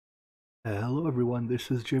Hello everyone,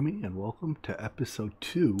 this is Jimmy and welcome to episode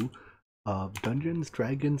 2 of Dungeons,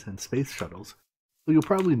 Dragons, and Space Shuttles. So you'll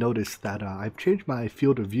probably notice that I've changed my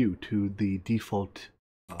field of view to the default,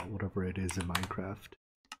 whatever it is in Minecraft,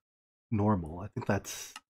 normal. I think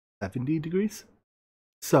that's 70 degrees.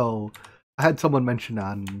 So I had someone mention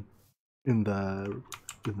in the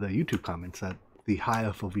YouTube comments that the high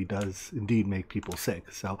FOV does indeed make people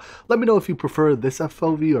sick. So let me know if you prefer this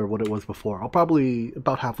FOV or what it was before. I'll probably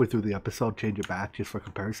about halfway through the episode change it back just for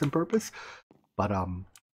comparison purpose. But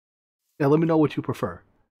yeah, let me know what you prefer.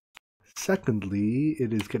 Secondly,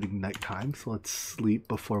 it is getting nighttime, so let's sleep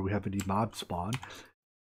before we have any mob spawn.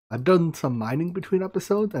 I've done some mining between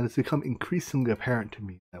episodes, and it's become increasingly apparent to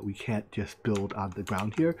me that we can't just build on the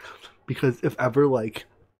ground here, because if ever like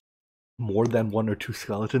more than one or two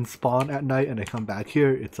skeletons spawn at night and I come back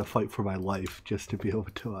here, it's a fight for my life just to be able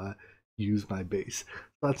to use my base.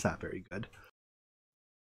 So that's not very good.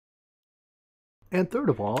 And third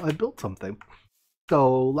of all, I built something.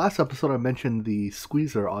 So last episode I mentioned the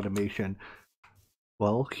squeezer automation.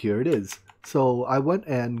 Well, here it is. So I went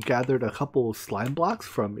and gathered a couple slime blocks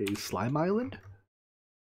from a slime island.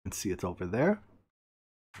 You can see it's over there.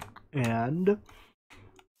 And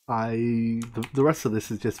the rest of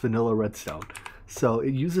this is just vanilla redstone. So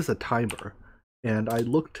it uses a timer, and I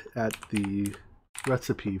looked at the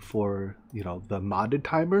recipe for the modded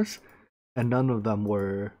timers, and none of them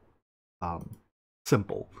were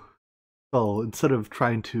simple. So instead of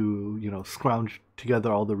trying to scrounge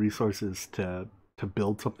together all the resources to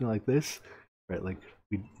build something like this, right? Like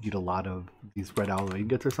we need a lot of these red owl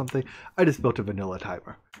ingots or something. I just built a vanilla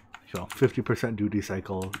timer. 50% duty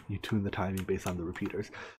cycle. You tune the timing based on the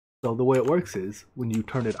repeaters. So the way it works is when you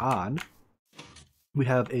turn it on, we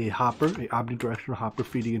have a hopper, a omnidirectional hopper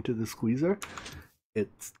feeding into the squeezer. It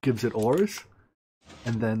gives it ores,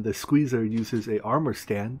 and then the squeezer uses a armor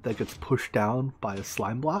stand that gets pushed down by a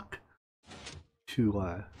slime block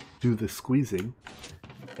to do the squeezing,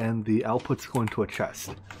 and the output's going to a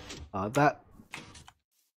chest. That's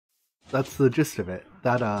the gist of it.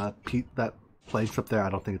 That planks up there, I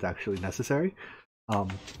don't think it's actually necessary.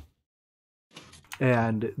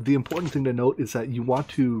 And the important thing to note is that you want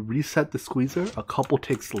to reset the squeezer a couple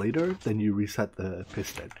ticks later than you reset the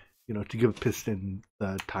piston, to give piston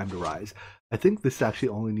the time to rise. I think this actually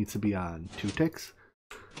only needs to be on 2 ticks.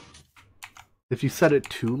 If you set it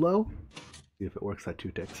too low, see if it works at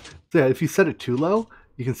 2 ticks. So yeah, if you set it too low,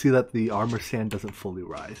 you can see that the armor stand doesn't fully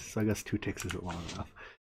rise. So I guess 2 ticks isn't long enough.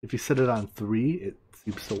 If you set it on 3, it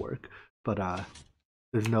seems to work. But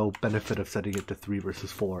there's no benefit of setting it to 3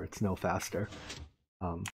 versus 4. It's no faster.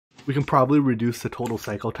 We can probably reduce the total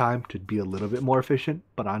cycle time to be a little bit more efficient,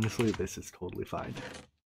 but honestly, this is totally fine.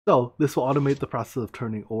 So this will automate the process of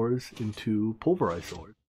turning ores into pulverized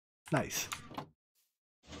ores. Nice.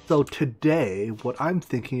 So today, what I'm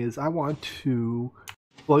thinking is I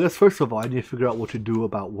guess first of all, I need to figure out what to do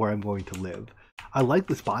about where I'm going to live. I like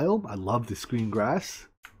this biome. I love this green grass.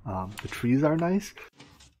 The trees are nice.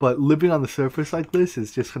 But living on the surface like this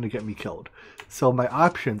is just going to get me killed. So my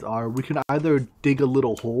options are we can either dig a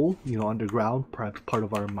little hole, underground, perhaps part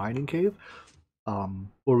of our mining cave,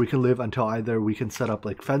 or we can live until either we can set up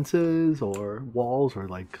like fences or walls or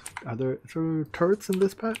is there turrets in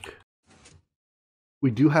this pack? We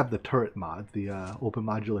do have the turret mod, the open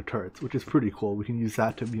modular turrets, which is pretty cool. We can use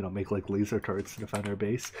that to make like laser turrets to defend our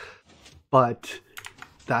base. But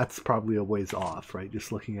that's probably a ways off, right?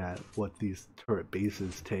 Just looking at what these turret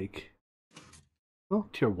bases take. Well,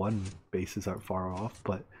 tier 1 bases aren't far off,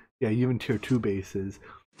 but yeah, even tier 2 bases,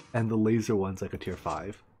 and the laser one's like a tier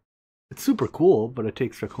 5. It's super cool, but it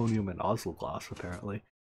takes Draconium and Oslogloss, apparently.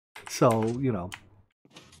 So,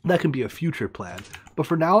 that can be a future plan. But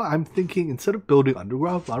for now, I'm thinking instead of building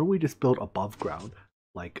underground, why don't we just build above ground,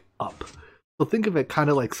 like up? So think of it kind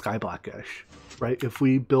of like Skyblackish, right? If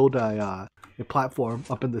we build a platform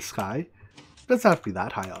up in the sky, it doesn't have to be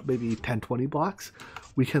that high up, maybe 10-20 blocks.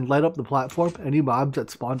 We can light up the platform. Any mobs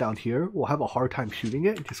that spawn down here will have a hard time shooting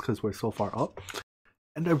it just because we're so far up.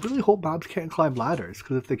 And I really hope mobs can't climb ladders,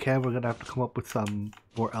 because if they can, we're going to have to come up with some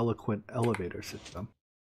more eloquent elevator system.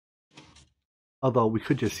 Although we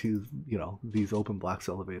could just use, these open blocks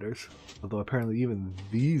elevators. Although apparently even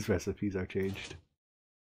these recipes are changed.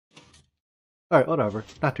 Alright, whatever.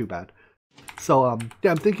 Not too bad. So,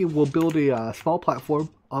 yeah, I'm thinking we'll build a small platform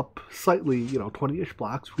up slightly, 20-ish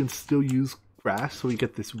blocks. We can still use grass so we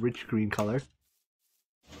get this rich green color.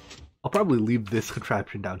 I'll probably leave this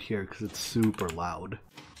contraption down here because it's super loud.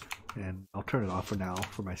 And I'll turn it off for now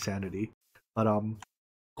for my sanity. But,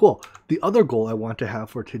 cool. The other goal I want to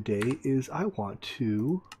have for today is I want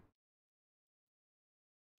to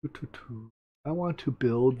I want to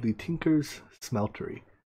build the Tinker's Smeltery.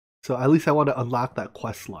 So at least I want to unlock that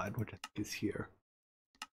quest line, which I think is here.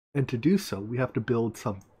 And to do so, we have to build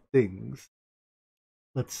some things.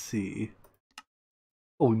 Let's see.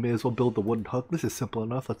 Oh, we may as well build the wooden hook. This is simple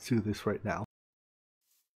enough. Let's do this right now.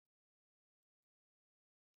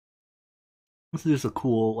 This is just a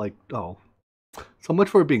cool, like, oh. So much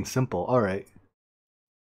for it being simple. Alright.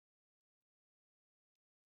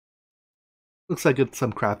 Looks like it's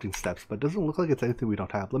some crafting steps, but it doesn't look like it's anything we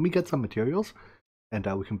don't have. Let me get some materials, and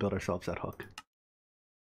we can build ourselves that hook.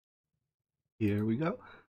 Here we go.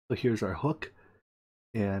 So here's our hook.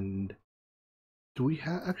 And do we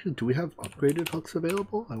have upgraded hooks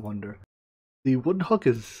available? I wonder. The wooden hook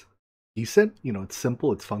is decent. You know, it's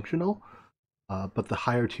simple, it's functional. But the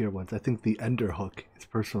higher tier ones, I think the ender hook is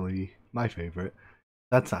personally my favorite.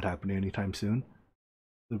 That's not happening anytime soon.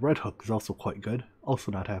 The red hook is also quite good.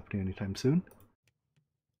 Also not happening anytime soon.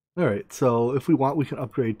 Alright, so if we want, we can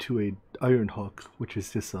upgrade to a iron hook, which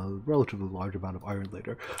is just a relatively large amount of iron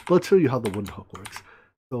later. But let's show you how the wooden hook works.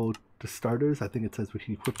 So to starters, I think it says we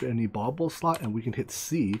can equip any bauble slot, and we can hit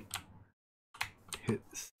C. Hit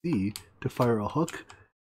C to fire a hook.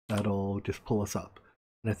 That'll just pull us up.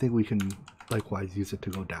 And I think we can likewise use it to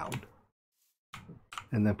go down.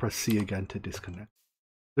 And then press C again to disconnect.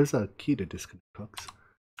 There's a key to disconnect hooks.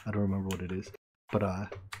 I don't remember what it is, but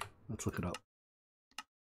let's look it up.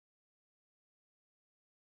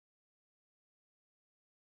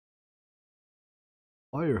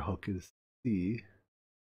 Wire hook is C.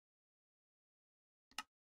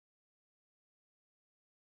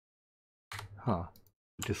 Huh.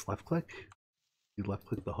 Just left click? You left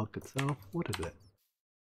click the hook itself? What is it?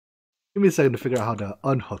 Give me a second to figure out how to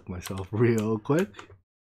unhook myself real quick.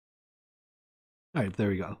 Alright, there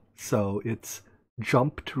we go. So it's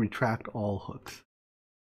jump to retract all hooks.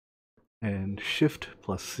 And shift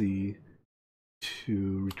plus C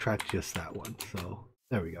to retract just that one. So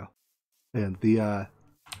there we go. And the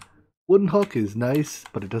wooden hook is nice,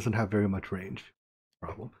 but it doesn't have very much range.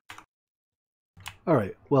 Problem.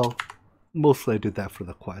 Alright, well, mostly I did that for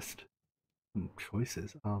the quest.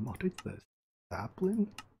 Choices. I'll take this. Sapling?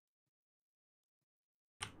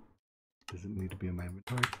 Does it need to be in my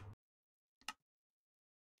inventory?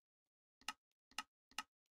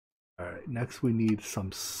 Alright, next we need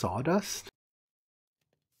some sawdust.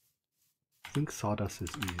 I think sawdust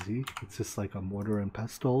is easy. It's just like a mortar and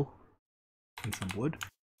pestle and some wood.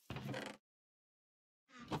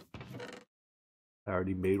 I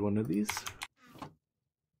already made one of these.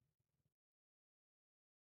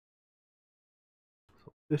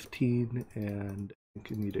 So 15, and I think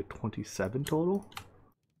you needed 27 total.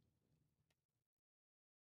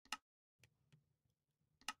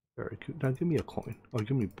 Very cool. Now give me a coin. Oh,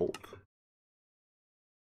 give me both.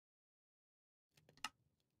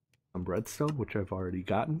 Some redstone, which I've already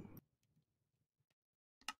gotten.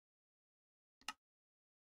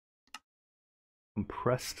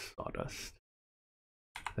 Compressed sawdust.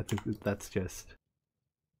 I think that's just...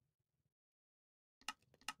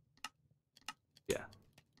 yeah.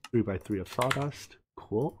 3x3 of sawdust.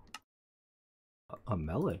 Cool. A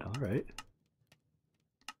melon, alright.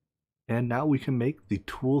 And now we can make the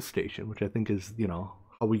tool station, which I think is, you know,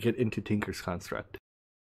 how we get into Tinker's construct.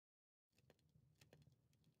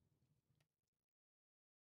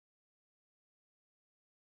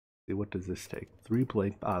 See, what does this take? 3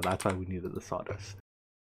 blank. Ah, that's why we needed the sawdust.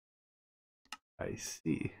 I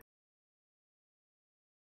see.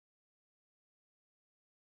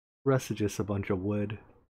 The rest is just a bunch of wood,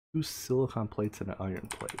 2 silicon plates, and an iron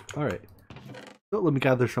plate. Alright. So let me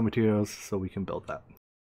gather some materials so we can build that.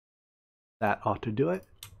 That ought to do it.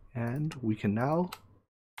 And we can now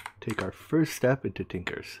take our first step into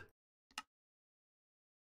Tinker's.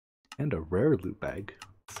 And a rare loot bag.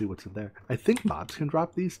 Let's see what's in there. I think mobs can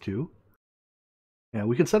drop these too. Yeah,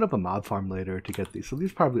 we can set up a mob farm later to get these. So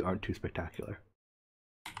these probably aren't too spectacular.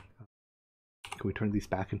 Can we turn these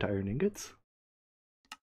back into iron ingots?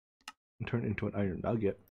 And turn it into an iron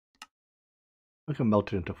nugget. I can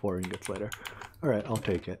melt it into 4 ingots later. Alright, I'll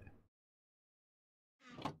take it.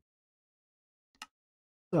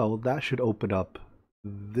 So that should open up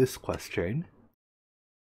this quest chain.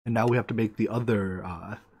 And now we have to make the other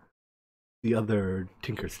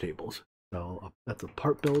Tinker's tables. So that's a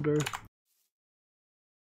part builder.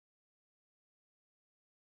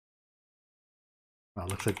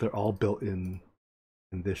 Looks like they're all built in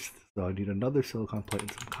this. So I need another silicon plate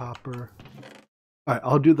and some copper. Alright,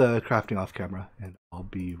 I'll do the crafting off camera and I'll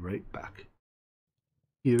be right back.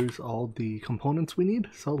 Here's all the components we need.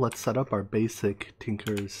 So let's set up our basic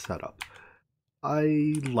Tinker's setup.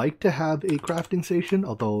 I like to have a crafting station,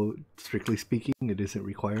 although strictly speaking it isn't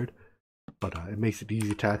required. but it makes it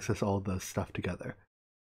easy to access all the stuff together.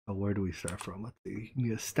 So where do we start from? Let's see. You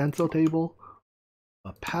need a stencil table,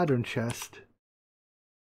 a pattern chest.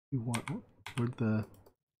 You want where the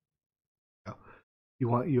oh, you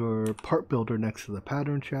want your part builder next to the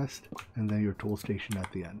pattern chest, and then your tool station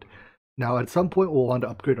at the end. Now, at some point, we'll want to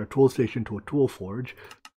upgrade our tool station to a tool forge,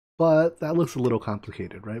 but that looks a little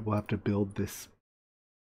complicated, right? We'll have to build this.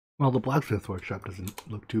 Well, the blacksmith workshop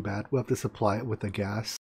doesn't look too bad. We'll have to supply it with a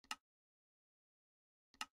gas.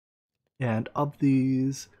 And of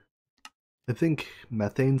these, I think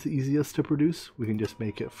methane's the easiest to produce. We can just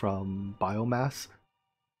make it from biomass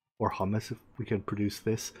or humus if we can produce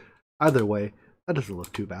this. Either way, that doesn't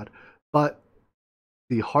look too bad. But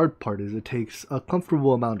the hard part is it takes a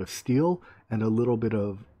comfortable amount of steel and a little bit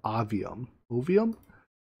of ovium,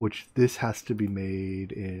 which this has to be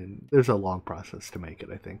made in. There's a long process to make it,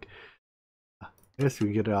 I think. I guess we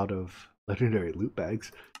can get it out of legendary loot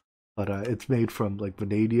bags. But it's made from like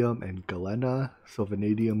vanadium and galena. So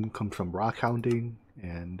vanadium comes from rock hounding,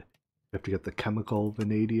 and you have to get the chemical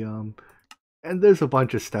vanadium. And there's a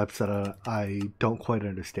bunch of steps that I don't quite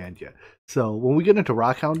understand yet. So when we get into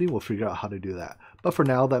rock hounding, we'll figure out how to do that. But for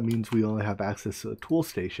now, that means we only have access to a tool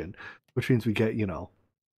station, which means we get,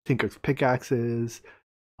 Tinker's pickaxes,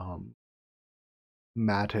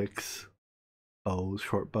 matics, bows,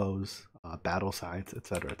 short bows, battle signs,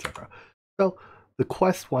 etc., etc. So the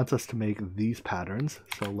quest wants us to make these patterns,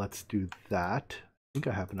 so let's do that. I think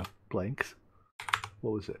I have enough blanks.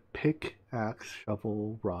 What was it? Pick, axe,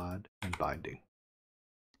 shovel, rod, and binding.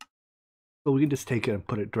 So we can just take it and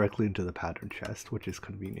put it directly into the pattern chest, which is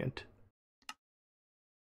convenient.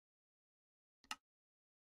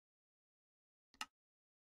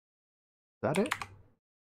 Is that it?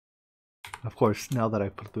 Of course, now that I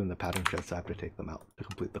put them in the pattern chest, I have to take them out to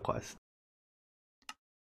complete the quest.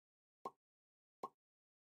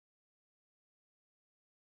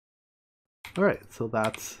 Alright, so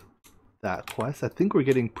that's that quest. I think we're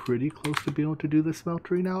getting pretty close to being able to do the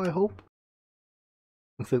smeltery now, I hope.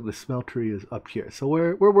 Looks like the smeltery is up here. So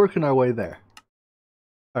we're working our way there.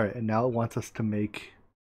 Alright, and now it wants us to make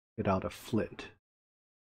it out of flint.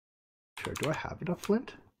 Sure, do I have enough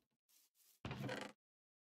flint?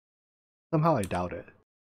 Somehow I doubt it.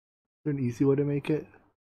 Is there an easy way to make it?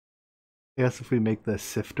 I guess if we make the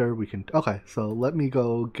sifter, we can... Okay, so let me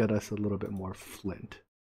go get us a little bit more flint.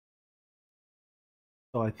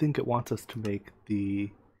 So I think it wants us to make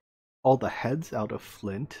all the heads out of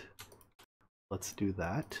flint. Let's do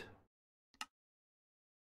that.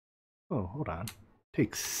 Oh, hold on. It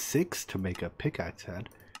takes 6 to make a pickaxe head.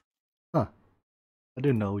 Huh. I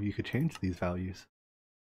didn't know you could change these values.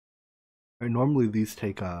 Right, normally these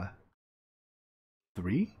take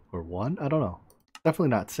 3 or 1? I don't know. Definitely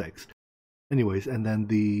not 6. Anyways, and then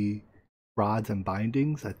the rods and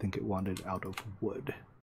bindings, I think it wanted out of wood.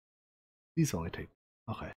 These only take...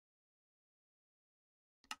 Okay.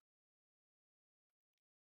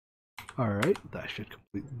 Alright, that should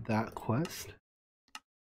complete that quest.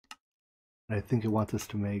 And I think it wants us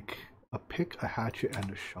to make a pick, a hatchet,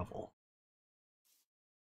 and a shovel.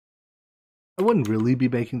 I wouldn't really be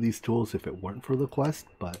making these tools if it weren't for the quest,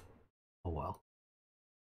 but oh well.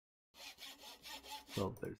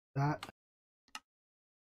 So there's that.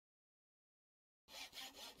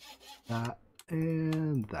 That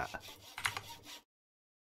and that.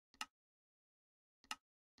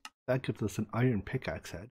 That gives us an iron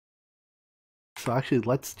pickaxe head. So actually,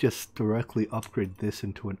 let's just directly upgrade this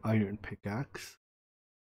into an iron pickaxe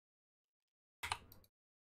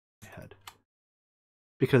head.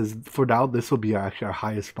 Because for now, this will be actually our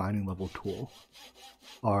highest mining level tool.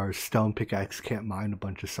 Our stone pickaxe can't mine a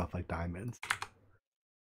bunch of stuff like diamonds.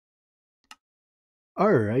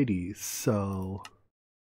 Alrighty, so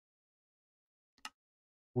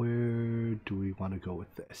where do we want to go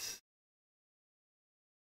with this?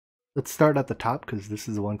 Let's start at the top because this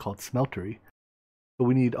is the one called smeltery. So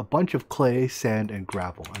we need a bunch of clay, sand, and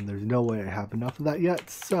gravel, and there's no way I have enough of that yet,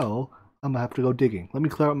 so I'm gonna have to go digging. Let me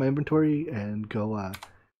clear out my inventory and go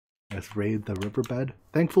let's raid the riverbed.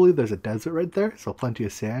 Thankfully there's a desert right there, so plenty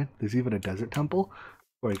of sand. There's even a desert temple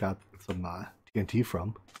where I got some TNT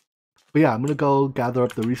from. But yeah, I'm gonna go gather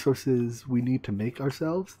up the resources we need to make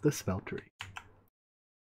ourselves the smeltery.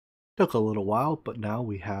 Took a little while, but now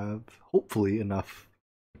we have hopefully enough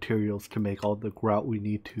materials to make all the grout we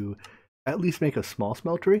need to at least make a small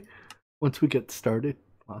smeltery. Once we get started,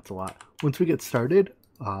 well, that's a lot. Once we get started,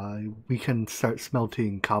 we can start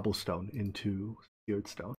smelting cobblestone into seared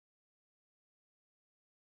stone.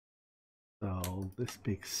 So this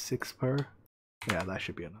makes 6 per. Yeah, that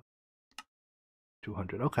should be enough.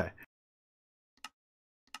 200. Okay.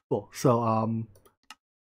 Cool. So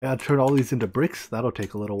I gotta turn all these into bricks. That'll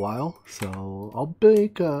take a little while. So I'll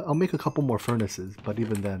make a couple more furnaces, but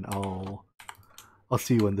even then I'll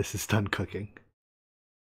see when this is done cooking.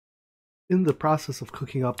 In the process of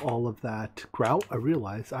cooking up all of that grout, I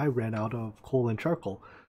realized I ran out of coal and charcoal.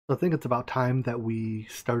 So I think it's about time that we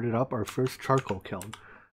started up our first charcoal kiln.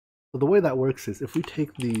 So the way that works is if we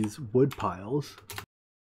take these wood piles,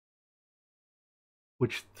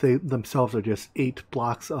 which they themselves are just 8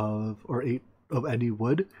 blocks of, or 8 of any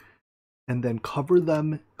wood, and then cover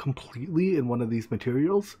them completely in one of these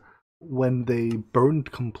materials, when they burned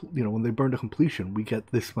when they burn to completion, we get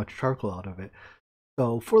this much charcoal out of it.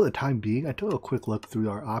 So for the time being, I took a quick look through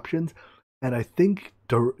our options, and I think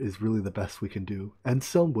dirt is really the best we can do. And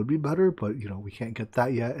stone would be better, but we can't get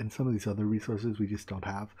that yet, and some of these other resources we just don't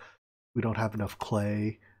have. We don't have enough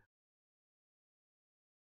clay.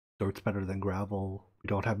 Dirt's better than gravel. We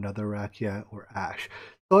don't have netherrack yet, or ash.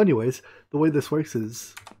 So anyways, the way this works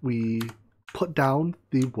is we put down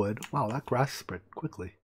the wood. Wow, that grass spread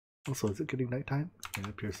quickly. Also, is it getting nighttime? It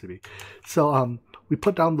appears to be. So we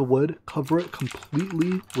put down the wood, cover it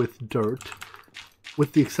completely with dirt,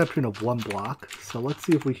 with the exception of 1 block. So let's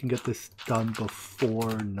see if we can get this done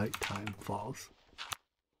before nighttime falls.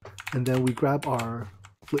 And then we grab our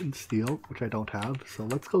flint and steel, which I don't have. So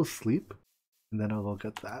let's go sleep, and then I'll go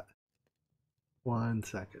get that. 1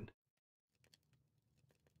 second.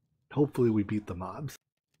 Hopefully we beat the mobs.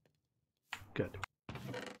 Good.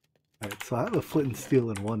 Alright, so I have a flint and steel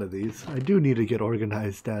in one of these. I do need to get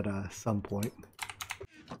organized at some point.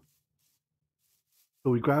 So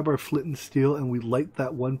we grab our flint and steel and we light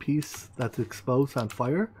that one piece that's exposed on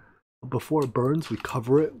fire. Before it burns, we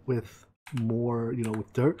cover it with more,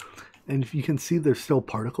 with dirt. And if you can see there's still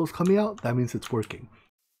particles coming out, that means it's working.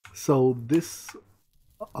 So this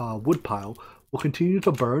wood pile will continue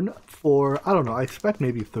to burn for, I don't know, I expect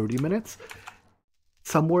maybe 30 minutes.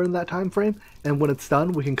 Somewhere in that time frame, and when it's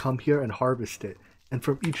done we can come here and harvest it, and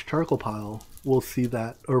from each charcoal pile we'll see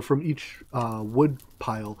that, or from each wood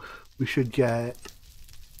pile we should get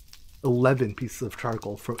 11 pieces of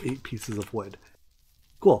charcoal from 8 pieces of wood.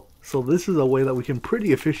 Cool. So this is a way that we can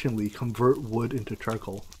pretty efficiently convert wood into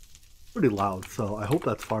charcoal. Pretty loud, so I hope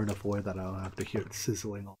that's far enough away that I don't have to hear it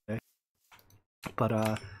sizzling all day. But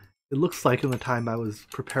it looks like in the time I was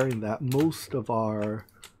preparing that, most of our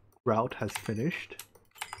grout has finished.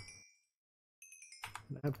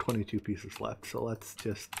 I have 22 pieces left, so let's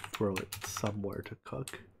just throw it somewhere to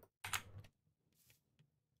cook.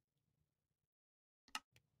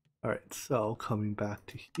 Alright, so coming back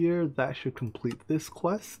to here, that should complete this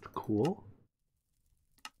quest. Cool.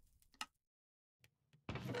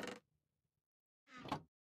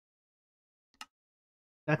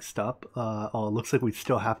 Next up, oh, it looks like we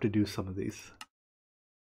still have to do some of these.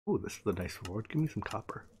 Oh, this is a nice reward. Give me some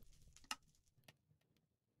copper.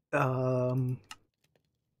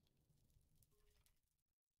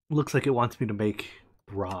 Looks like it wants me to make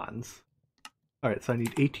bronze. Alright, so I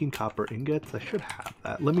need 18 copper ingots. I should have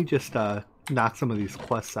that. Let me just knock some of these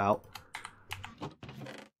quests out,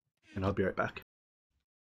 and I'll be right back.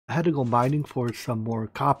 I had to go mining for some more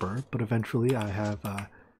copper, but eventually I have a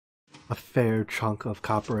fair chunk of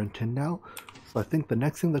copper and tin now. So I think the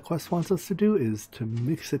next thing the quest wants us to do is to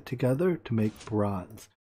mix it together to make bronze.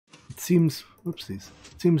 It seems, whoopsies,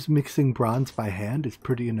 it seems mixing bronze by hand is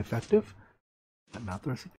pretty ineffective. That's not the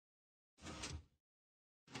recipe.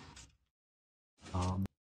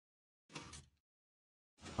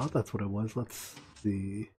 Oh, that's what it was. Let's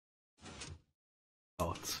see.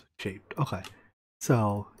 Oh, it's shaped. Okay.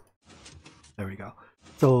 So, there we go.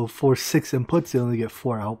 So for 6 inputs, you only get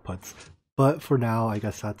 4 outputs. But for now, I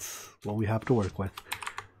guess that's what we have to work with.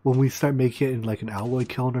 When we start making it in like an alloy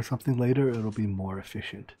kiln or something later, it'll be more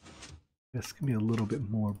efficient. Just give me a little bit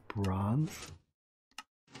more bronze.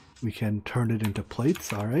 We can turn it into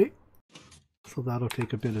plates, alright. So that'll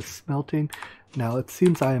take a bit of smelting. Now it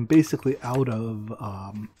seems I am basically out of,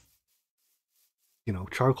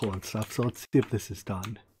 charcoal and stuff. So let's see if this is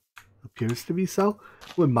done. Appears to be so.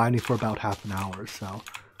 We're mining for about half an hour or so.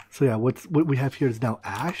 So yeah, what we have here is now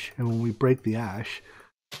ash, and when we break the ash,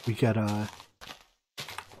 we get a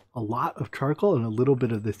lot of charcoal and a little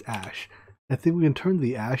bit of this ash. I think we can turn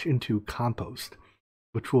the ash into compost,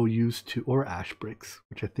 which we'll use to, or ash bricks,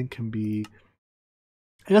 which I think can be,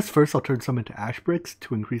 I guess first I'll turn some into ash bricks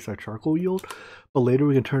to increase our charcoal yield, but later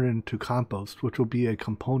we can turn it into compost, which will be a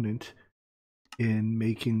component in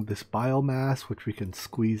making this biomass, which we can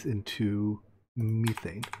squeeze into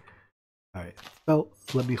methane. Alright, so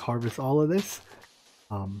let me harvest all of this,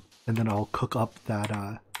 and then I'll cook up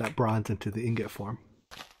that bronze into the ingot form.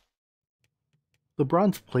 The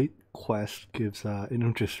bronze plate quest gives an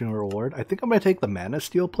interesting reward. I think I'm going to take the mana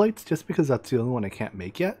steel plates just because that's the only one I can't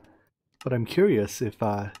make yet. But I'm curious if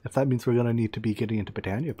that means we're going to need to be getting into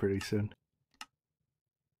Botania pretty soon.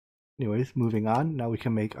 Anyways, moving on. Now we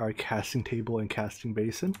can make our casting table and casting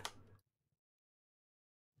basin.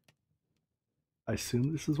 I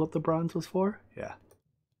assume this is what the bronze was for? Yeah.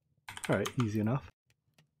 Alright, easy enough.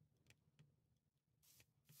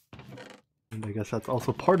 And I guess that's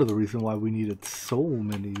also part of the reason why we needed so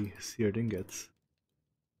many seared ingots.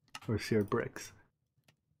 Or seared bricks.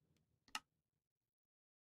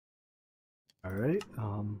 Alright,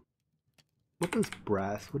 what is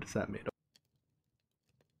brass? What is that made of?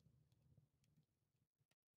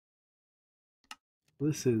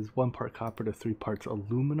 This is 1 part copper to 3 parts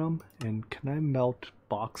aluminum. And can I melt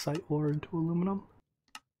bauxite ore into aluminum?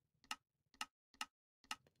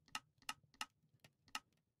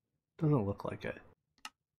 Doesn't look like it.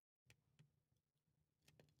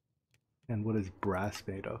 And what is brass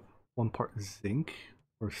made of? 1 part zinc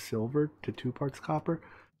or silver to 2 parts copper?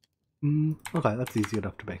 Okay, that's easy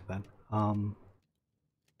enough to make then.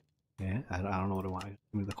 Yeah, I don't know what I want. Give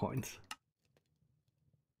me the coins.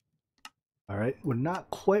 Alright, we're not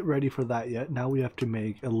quite ready for that yet. Now we have to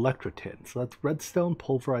make electrotin. So that's redstone,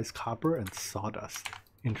 pulverized copper, and sawdust.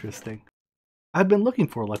 Interesting. I've been looking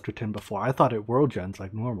for electrotin before. I thought it world gens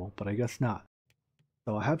like normal, but I guess not.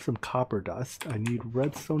 So I have some copper dust. I need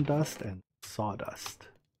redstone dust and sawdust,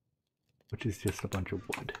 which is just a bunch of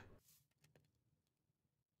wood.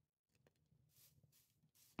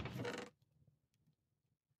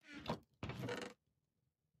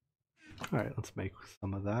 Alright, let's make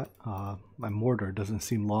some of that. My mortar doesn't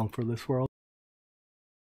seem long for this world.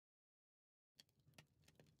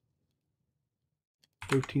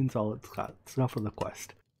 13's all it's got. It's enough for the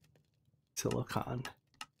quest. Silicon.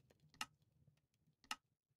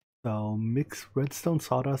 So mix redstone,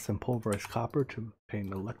 sawdust, and pulverized copper to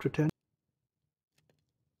obtain electrotin.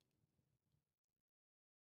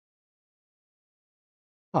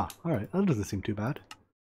 Ah, alright, that doesn't seem too bad.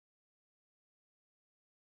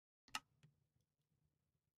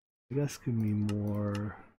 I guess give me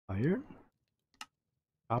more iron.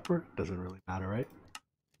 Copper? Doesn't really matter, right?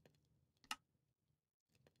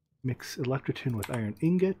 Mix electrotin with iron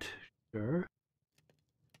ingot. Sure.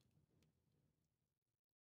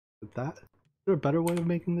 With that. Is there a better way of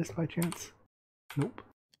making this by chance? Nope.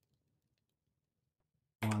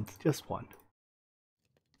 Just one.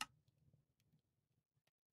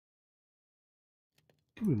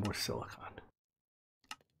 Give me more silicon.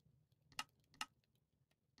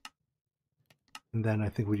 And then I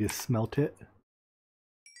think we just smelt it.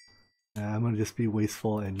 I'm going to just be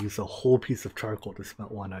wasteful and use a whole piece of charcoal to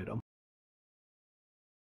smelt one item.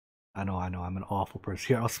 I know, I'm an awful person.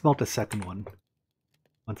 Here, I'll smelt a second one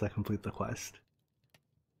once I complete the quest.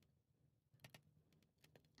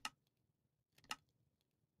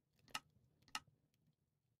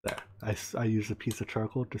 There, I used a piece of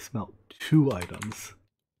charcoal to smelt 2 items.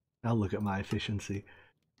 Now look at my efficiency.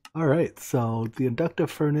 Alright, so the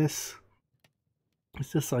inductive furnace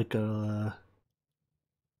is just like a...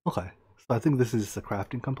 Okay, so I think this is just a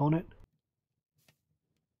crafting component.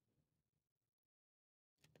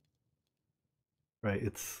 Right,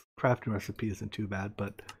 its crafting recipe isn't too bad,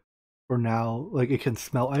 but for now, like it can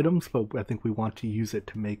smelt items, but I think we want to use it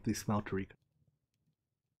to make the smeltery.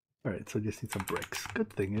 Alright, so just need some bricks.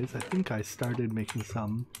 Good thing is, I think I started making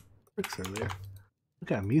some bricks earlier.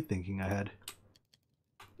 Look at me thinking ahead.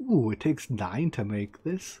 Ooh, it takes 9 to make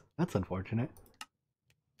this? That's unfortunate.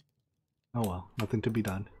 Oh well, nothing to be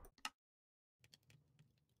done.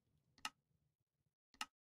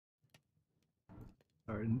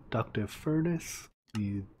 Our inductive furnace,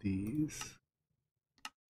 need these.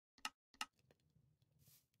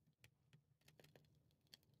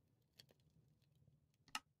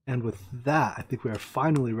 And with that, I think we are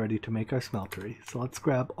finally ready to make our smeltery. So let's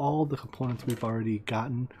grab all the components we've already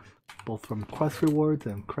gotten, both from quest rewards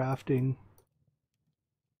and crafting.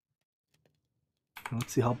 And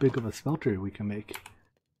let's see how big of a smeltery we can make.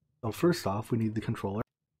 So first off, we need the controller.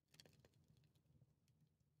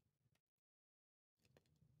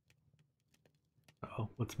 Uh-oh,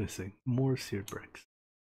 what's missing? More seared bricks.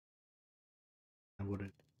 And what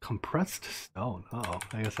is compressed stone? Uh-oh,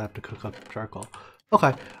 I guess I have to cook up charcoal.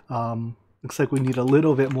 Okay, looks like we need a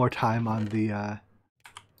little bit more time on the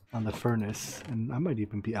furnace, and I might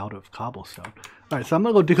even be out of cobblestone. Alright, so I'm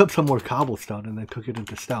gonna go dig up some more cobblestone and then cook it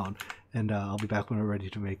into stone, and I'll be back when we're ready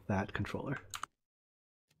to make that controller.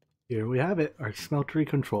 Here we have it, our smeltery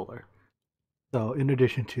controller. So in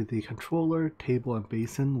addition to the controller, table, and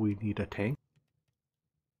basin, we need a tank.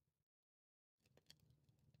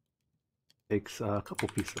 Takes a couple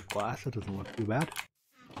pieces of glass. It doesn't look too bad.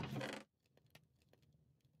 If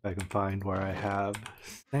I can find where I have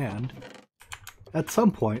sand. At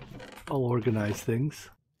some point, I'll organize things.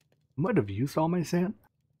 I might have used all my sand.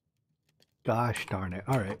 Gosh darn it.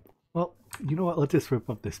 Alright. Well, you know what? Let's just rip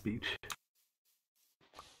up this beach.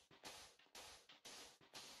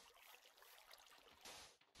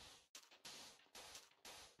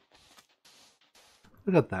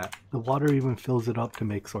 Look at that. The water even fills it up to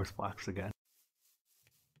make source blocks again.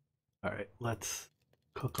 Alright, let's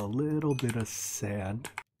cook a little bit of sand.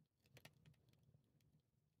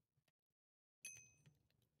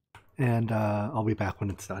 And I'll be back when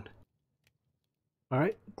it's done.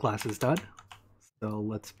 Alright, glass is done. So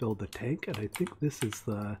let's build the tank, and I think this is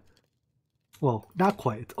the... Well, not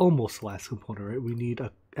quite. It's almost the last component, right? We need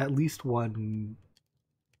at least one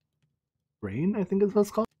drain, I think is what it's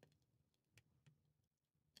called.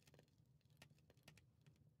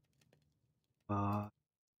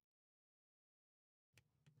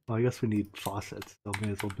 Well, I guess we need faucets, so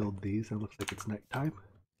may as well build these. It looks like it's nighttime.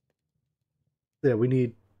 Yeah, we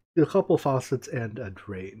need a couple faucets and a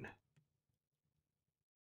drain.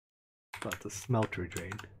 That's a smelter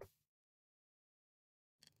drain.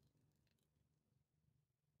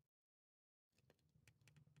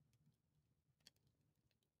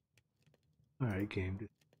 Alright, game.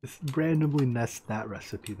 Just randomly nest that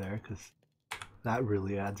recipe there, because that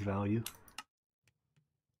really adds value.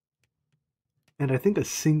 And I think a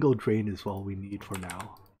single drain is all we need for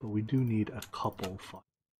now, but we do need a couple faucets.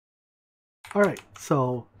 Alright,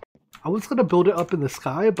 so I was going to build it up in the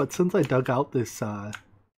sky, but since I dug out this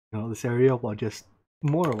this area while just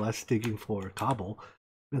more or less digging for cobble,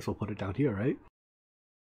 I guess we'll put it down here, right?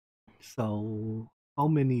 So how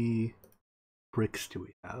many bricks do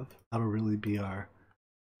we have? That'll really be our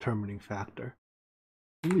determining factor.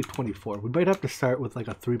 Only 24. We might have to start with like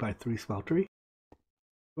a 3x3 smeltery.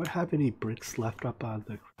 Do I have any bricks left up on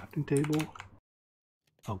the crafting table?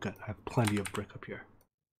 Oh good, I have plenty of brick up here.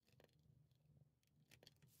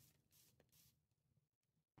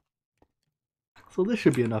 So this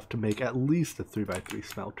should be enough to make at least a 3x3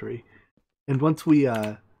 smeltery. And once we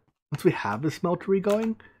have a smeltery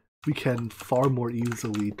going, we can far more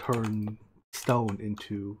easily turn stone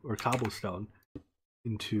into, or cobblestone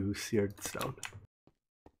into seared stone.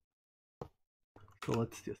 So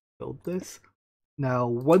let's just build this. Now,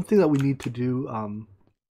 one thing that we need to do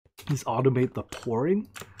is automate the pouring,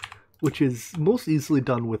 which is most easily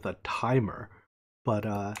done with a timer.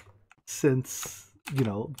 But since, you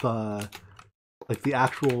know, the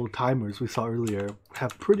actual timers we saw earlier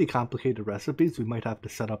have pretty complicated recipes, we might have to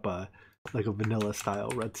set up a vanilla style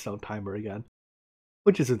redstone timer again,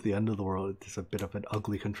 which isn't the end of the world. It's just a bit of an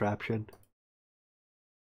ugly contraption.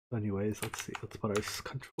 So anyways, let's see. Let's put our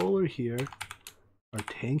controller here, our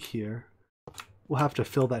tank here. We'll have to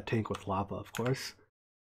fill that tank with lava, of course.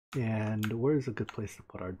 And where's a good place to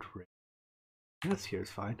put our drain? Yes, here's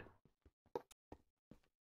fine.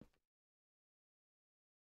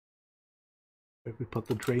 If we put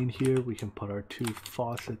the drain here, we can put our 2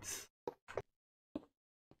 faucets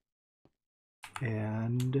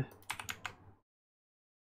and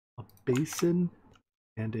a basin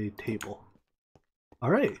and a table.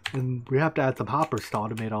 Alright, and we have to add some hoppers to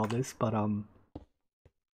automate all this, but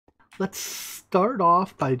let's start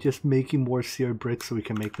off by just making more seared bricks so we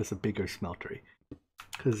can make this a bigger smeltery.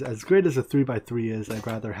 Because as great as a 3x3 is, I'd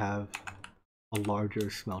rather have a larger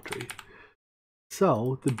smeltery.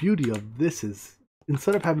 So the beauty of this is,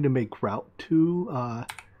 instead of having to make grout to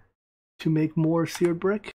make more seared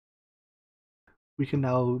brick, we can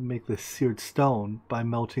now make this seared stone by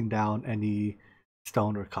melting down any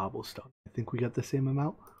stone or cobblestone. I think we get the same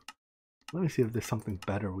amount. Let me see if there's something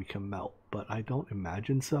better we can melt, but I don't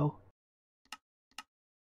imagine so.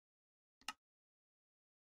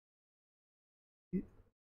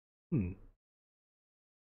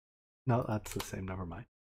 No, that's the same, never mind.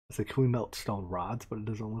 I said, can we melt stone rods, but it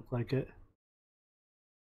doesn't look like it.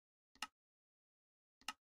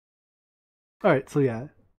 Alright, so yeah, it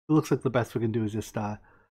looks like the best we can do is just,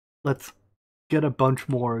 let's get a bunch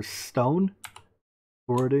more stone,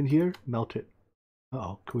 pour it in here, melt it.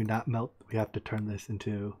 Uh-oh, can we not melt? We have to turn this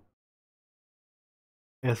into...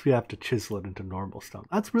 I guess we have to chisel it into normal stone.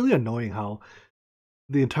 That's really annoying how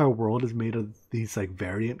the entire world is made of these like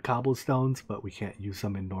variant cobblestones, but we can't use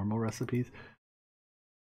them in normal recipes.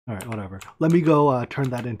 Alright, whatever. Let me go turn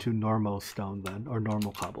that into normal stone then, or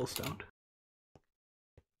normal cobblestone.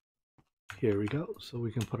 Here we go. So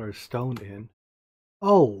we can put our stone in.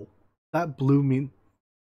 Oh, that blue means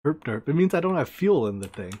derp derp. It means I don't have fuel in the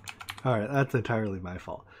thing. Alright, that's entirely my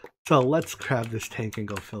fault. So let's grab this tank and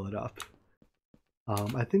go fill it up.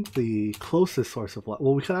 I think the closest source of lava,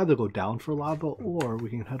 well, we can either go down for lava or we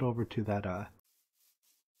can head over to that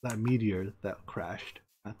meteor that crashed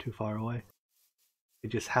not too far away. It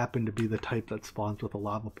just happened to be the type that spawns with a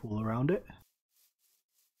lava pool around it.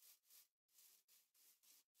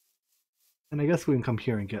 And I guess we can come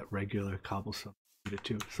here and get regular cobblestone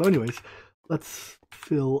too. So anyways, let's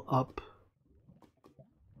fill up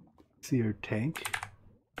your tank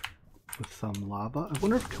with some lava. I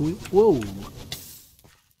wonder if can we, whoa,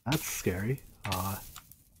 that's scary.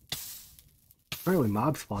 Apparently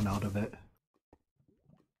mobs spawn out of it.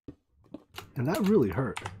 And that really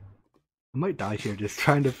hurt. I might die here just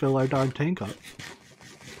trying to fill our darn tank up.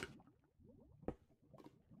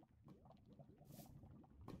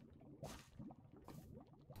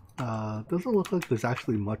 Doesn't look like there's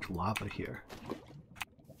actually much lava here.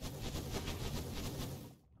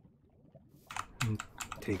 I'm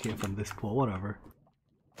taking it from this pool, whatever.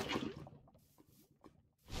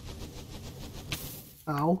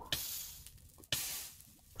 Ow.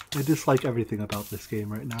 I dislike everything about this game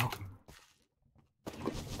right now.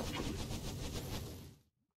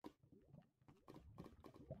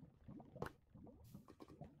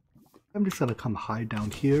 I'm just gonna come hide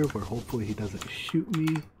down here where hopefully he doesn't shoot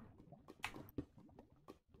me.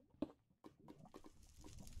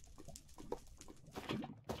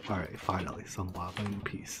 Alright, finally, some lava in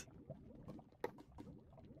peace.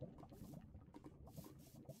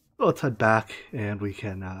 So let's head back and we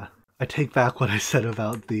can, I take back what I said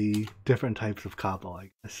about the different types of cobble,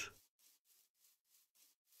 I guess.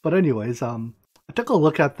 But anyways, I took a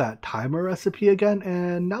look at that timer recipe again,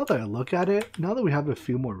 and now that I look at it, now that we have a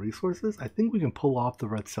few more resources, I think we can pull off the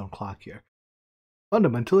redstone clock here.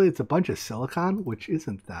 Fundamentally, it's a bunch of silicon, which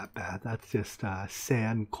isn't that bad. That's just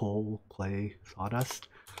sand, coal, clay, sawdust,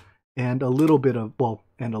 and a little bit of, well,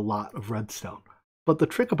 and a lot of redstone. But the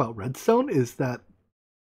trick about redstone is that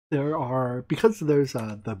there are, because there's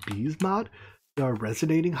the bees mod, there are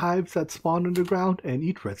resonating hives that spawn underground, and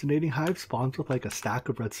each resonating hive spawns with like a stack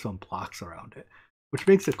of redstone blocks around it, which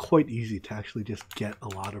makes it quite easy to actually just get a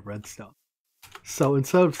lot of redstone. So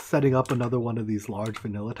instead of setting up another one of these large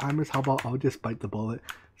vanilla timers, how about I'll just bite the bullet,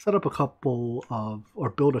 set up a couple of, or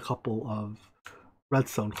build a couple of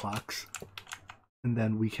redstone clocks, and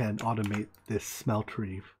then we can automate this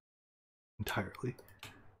smeltery entirely.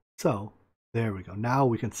 So there we go. Now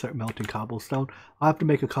we can start melting cobblestone. I'll have to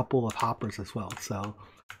make a couple of hoppers as well. So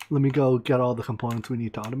let me go get all the components we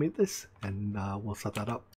need to automate this, and we'll set that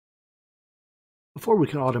up. Before we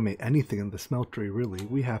can automate anything in the smeltery, really,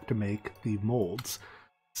 we have to make the molds.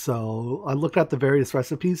 So I looked at the various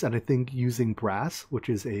recipes, and I think using brass, which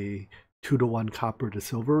is a 2-to-1 copper to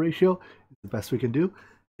silver ratio, is the best we can do.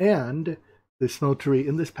 And the smeltery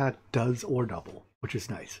in this pack does ore double, which is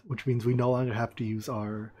nice, which means we no longer have to use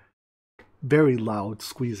our very loud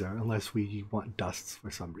squeezer unless we want dusts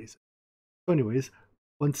for some reason. So anyways,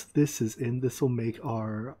 once this is in, this will make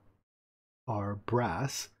our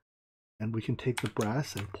brass, and we can take the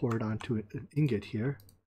brass and pour it onto an ingot here.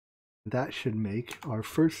 That should make our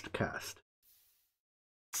first cast.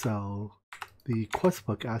 So the quest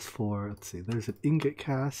book asks for, let's see, there's an ingot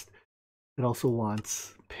cast. It also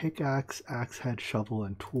wants pickaxe, axe head, shovel,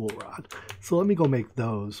 and tool rod. So let me go make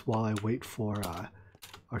those while I wait for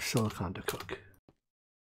our silicon to cook.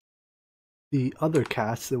 The other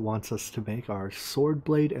casts it wants us to make are sword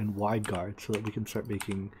blade and wide guard so that we can start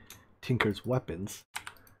making Tinker's weapons.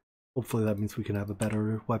 Hopefully that means we can have a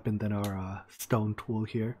better weapon than our stone tool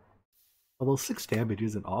here. Although 6 damage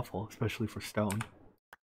isn't awful, especially for stone.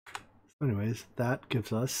 So anyways, that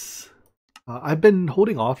gives us... I've been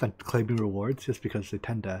holding off on claiming rewards just because they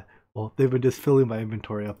tend to... Well, they've been just filling my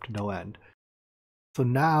inventory up to no end. So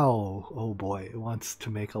now, oh boy, it wants to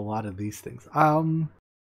make a lot of these things. You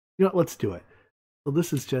know what, let's do it. So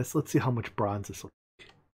this is just, let's see how much bronze this will take.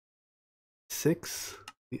 6.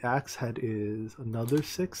 The axe head is another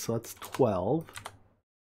 6, so that's 12.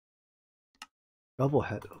 Double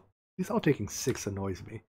head. These all taking 6 annoys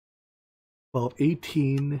me. 12,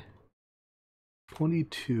 18,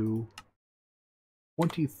 22,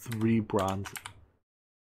 23 bronze.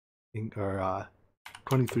 Or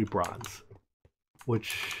 23 bronze.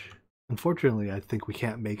 Which, unfortunately, I think we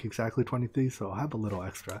can't make exactly 23, so I'll have a little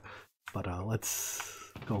extra. But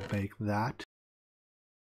let's go make that.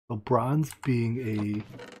 So bronze being a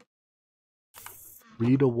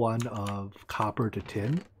 3-to-1 of copper to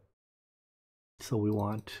tin. So we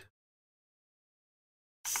want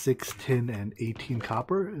 6 tin and 18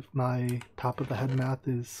 copper, if my top of the head math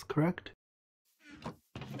is correct.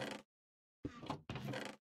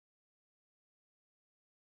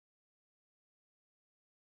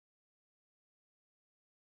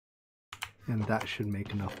 and that should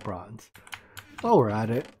make enough bronze. While we're at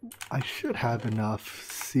it, I should have enough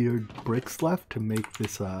seared bricks left to make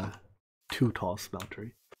this a 2 tall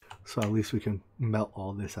smeltery. So at least we can melt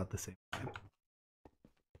all this at the same time.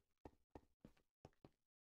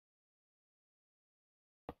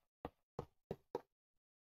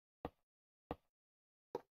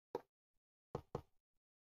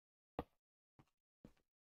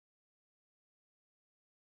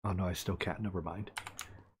 Oh no, I still can't, never mind.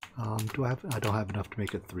 I don't have enough to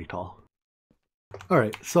make it 3 tall.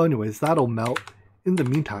 Alright, so anyways, that'll melt. In the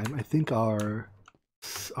meantime, I think our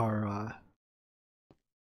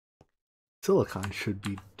silicon should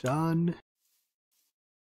be done.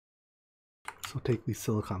 So take these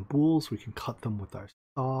silicon boules, we can cut them with our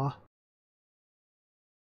saw.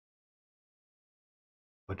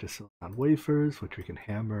 Bunch of silicon wafers, which we can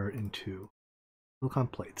hammer into silicon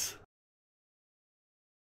plates.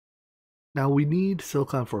 Now we need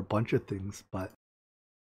silicon for a bunch of things, but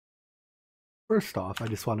first off, I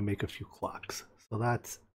just want to make a few clocks. So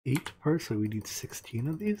that's 8 per, so we need 16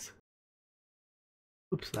 of these.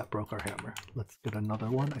 Oops, that broke our hammer. Let's get another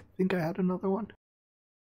one. I think I had another one.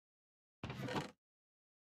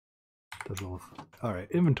 Doesn't look...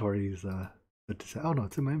 Alright, inventory is oh no,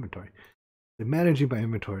 it's in my inventory. Managing my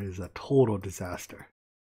inventory is a total disaster.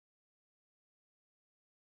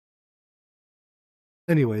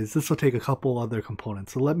 Anyways, this will take a couple other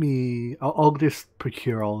components. So I'll just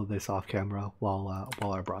procure all of this off camera while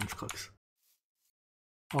our bronze cooks.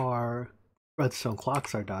 Our redstone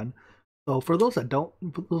clocks are done. So for those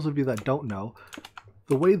of you that don't know,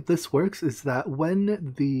 the way this works is that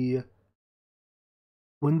when these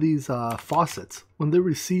faucets, when they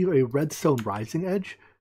receive a redstone rising edge,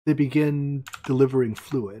 they begin delivering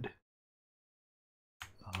fluid.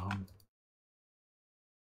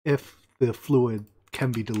 If the fluid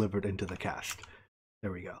can be delivered into the cast.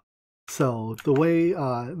 There we go. So the way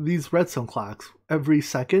these redstone clocks, every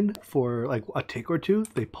second for like a tick or two,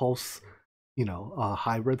 they pulse, a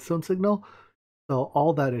high redstone signal. So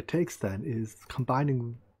all that it takes then is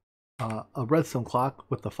combining a redstone clock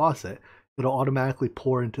with the faucet. It'll automatically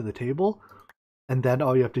pour into the table, and then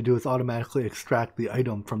all you have to do is automatically extract the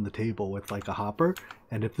item from the table with like a hopper.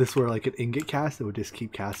 And if this were like an ingot cast, it would just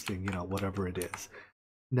keep casting, whatever it is.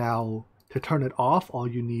 Now, to turn it off, all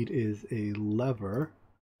you need is a lever.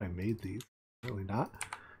 I made these, really not.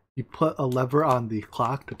 You put a lever on the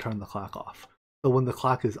clock to turn the clock off. So when the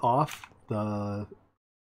clock is off, the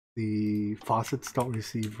faucets don't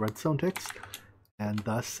receive redstone ticks, and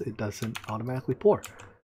thus it doesn't automatically pour.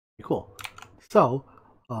 Pretty cool. So,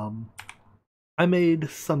 I made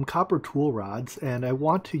some copper tool rods, and I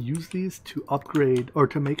want to use these to upgrade or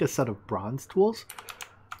to make a set of bronze tools.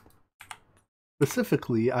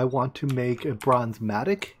 Specifically, I want to make a bronze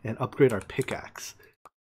mattock and upgrade our pickaxe.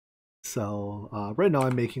 So right now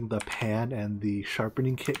I'm making the pan and the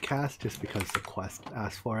sharpening kit cast just because the quest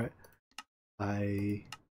asked for it. I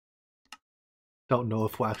don't know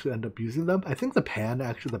if we'll actually end up using them. I think the pan,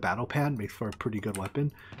 actually the battle pan, makes for a pretty good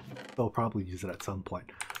weapon. So I'll probably use it at some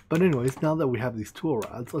point. But anyways, now that we have these tool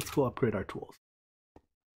rods, let's go upgrade our tools.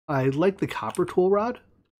 I like the copper tool rod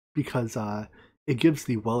because it gives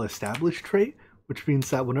the well-established trait, which means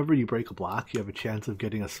that whenever you break a block, you have a chance of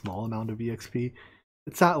getting a small amount of EXP.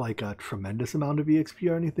 It's not like a tremendous amount of EXP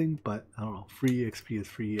or anything, but I don't know, free EXP is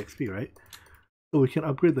free EXP, right? So we can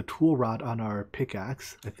upgrade the tool rod on our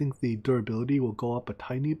pickaxe. I think the durability will go up a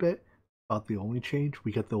tiny bit, about the only change.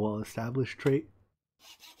 We get the well-established trait.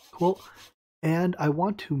 Cool. And I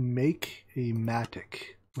want to make a mattock,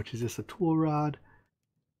 which is just a tool rod,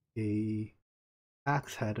 a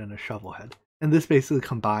axe head, and a shovel head. And this basically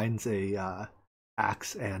combines a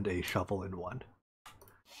axe and a shovel in one.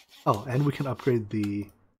 Oh, and we can upgrade the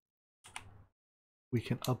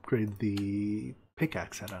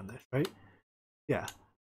pickaxe head on this, right? Yeah.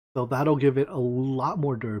 So that'll give it a lot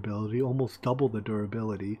more durability, almost double the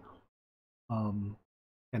durability. And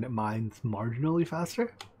it mines marginally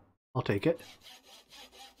faster. I'll take it.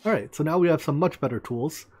 Alright, so now we have some much better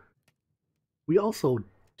tools. We also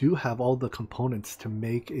do have all the components to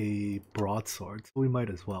make a broadsword, so we might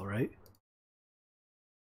as well, right?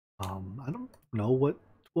 I don't know what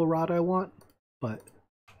tool rod I want, but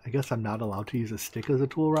I guess I'm not allowed to use a stick as a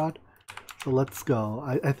tool rod. So let's go.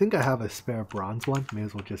 I think I have a spare bronze one. May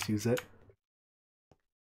as well just use it.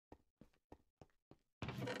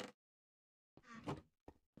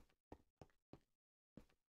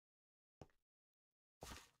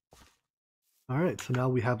 Alright, so now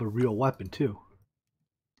we have a real weapon too.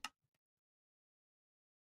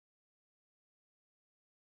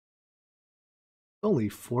 Only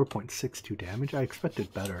 4.62 damage? I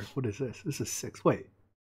expected better. What is this? This is 6. Wait.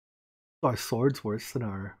 Our sword's worse than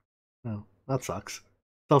our... Oh, that sucks.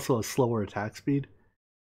 It's also a slower attack speed.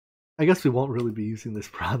 I guess we won't really be using this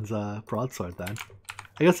broadsword then.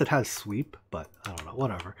 I guess it has sweep, but I don't know,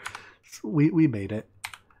 whatever. So we made it.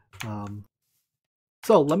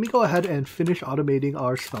 So let me go ahead and finish automating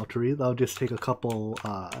our smeltery. That'll just take a couple,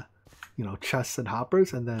 chests and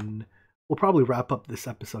hoppers, and then we'll probably wrap up this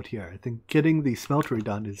episode here. I think getting the smeltery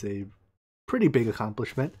done is a pretty big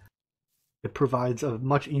accomplishment. It provides a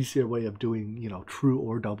much easier way of doing, true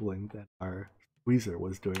ore doubling than our squeezer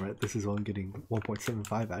was doing, right? This is only getting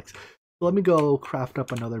 1.75x. So let me go craft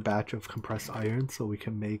up another batch of compressed iron so we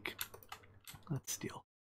can make... Let's steal.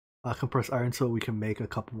 Compressed iron so we can make a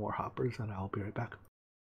couple more hoppers, and I'll be right back.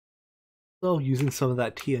 So using some of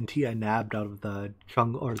that TNT I nabbed out of the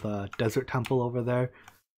or the desert temple over there,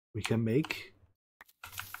 we can make...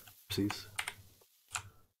 Oopsies.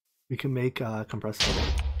 We can make compressed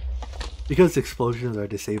iron. Because explosions are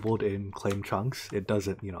disabled in claim chunks, it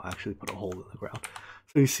doesn't, actually put a hole in the ground.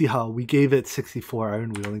 So you see how we gave it 64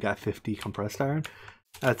 iron, we only got 50 compressed iron.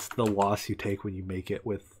 That's the loss you take when you make it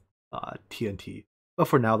with TNT. But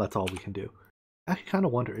for now, that's all we can do. I kind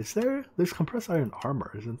of wonder, there's compressed iron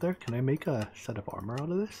armor, isn't there? Can I make a set of armor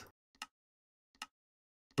out of this?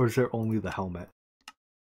 Or is there only the helmet?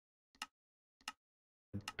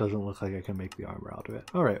 It doesn't look like I can make the armor out of it.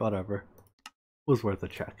 Alright, whatever. It was worth a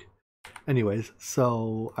check. Anyways,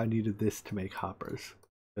 so I needed this to make hoppers,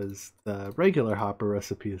 because the regular hopper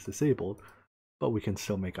recipe is disabled, but we can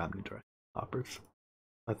still make omnidirectional hoppers.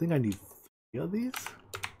 I think I need 3 of these,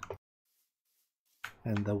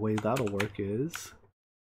 and the way that'll work is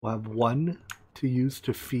we'll have 1 to use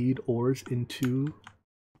to feed ores into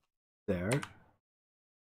there.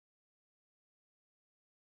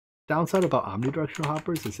 Downside about omnidirectional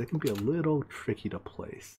hoppers is it can be a little tricky to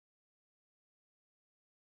place.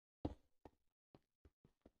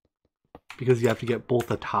 Because you have to get both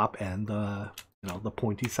the top and the, the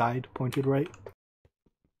pointy side pointed right.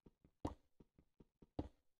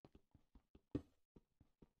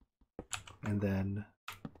 And then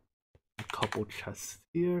a couple chests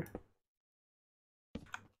here.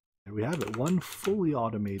 There we have it, 1 fully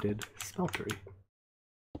automated smeltery.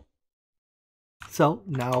 So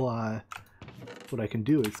now what I can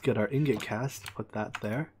do is get our ingot cast, put that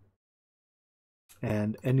there.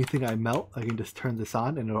 And anything I melt, I can just turn this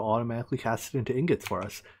on and it'll automatically cast it into ingots for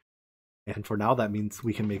us. And for now, that means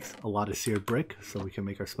we can make a lot of seared brick, so we can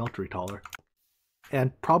make our smeltery taller.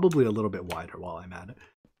 And probably a little bit wider while I'm at it.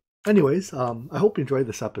 Anyways, I hope you enjoyed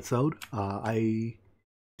this episode. I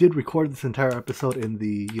did record this entire episode in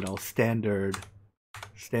the,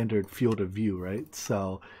 standard field of view, right?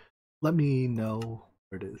 So let me know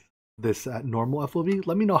where it is. This at normal FOV.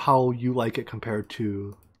 Let me know how you like it compared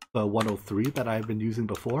to the 103 that I've been using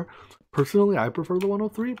before. Personally, I prefer the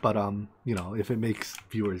 103, but if it makes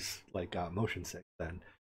viewers like motion sick, then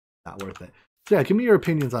not worth it. So yeah, give me your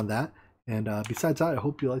opinions on that. And besides that, I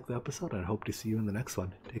hope you liked the episode, and I hope to see you in the next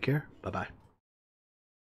one. Take care. Bye-bye.